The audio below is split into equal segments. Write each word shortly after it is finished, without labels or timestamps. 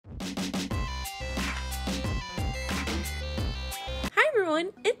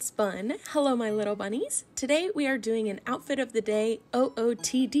everyone, it's Bun. Hello my little bunnies. Today we are doing an outfit of the day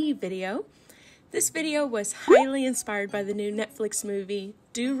OOTD video. This video was highly inspired by the new Netflix movie,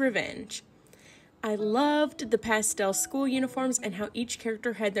 Do Revenge. I loved the pastel school uniforms and how each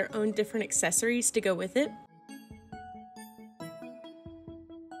character had their own different accessories to go with it.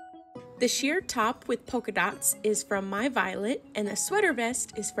 The sheer top with polka dots is from My Violet, and the sweater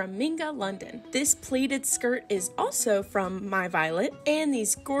vest is from Minga, London. This pleated skirt is also from My Violet, and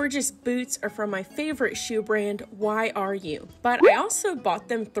these gorgeous boots are from my favorite shoe brand, Y.R.U. But I also bought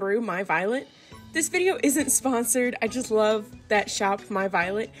them through My Violet. This video isn't sponsored, I just love that shop, My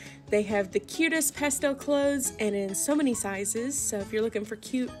Violet. They have the cutest pastel clothes and in so many sizes, so if you're looking for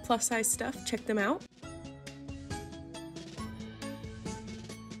cute plus size stuff, check them out.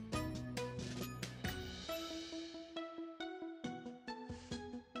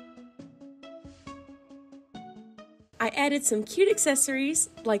 I added some cute accessories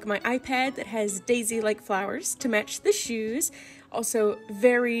like my iPad that has daisy-like flowers to match the shoes, also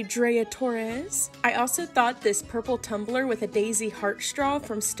very Drea Torres. I also thought this purple tumbler with a daisy heart straw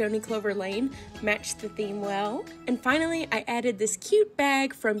from Stony Clover Lane matched the theme well. And finally, I added this cute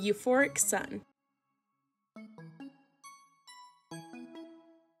bag from Euphoric Sun.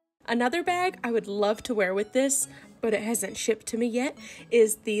 Another bag I would love to wear with this, but it hasn't shipped to me yet,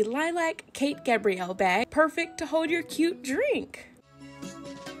 is the Lilac Kate Gabrielle bag. Perfect to hold your cute drink.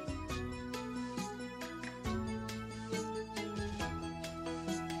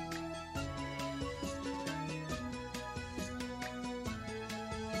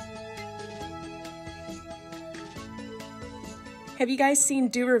 Have you guys seen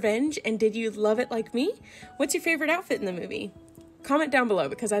Do Revenge, and did you love it like me? What's your favorite outfit in the movie? Comment down below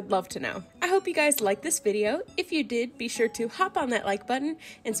because I'd love to know. I hope you guys liked this video. If you did, be sure to hop on that like button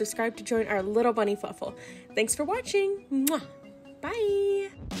and subscribe to join our little bunny fluffle. Thanks for watching. Mwah. Bye.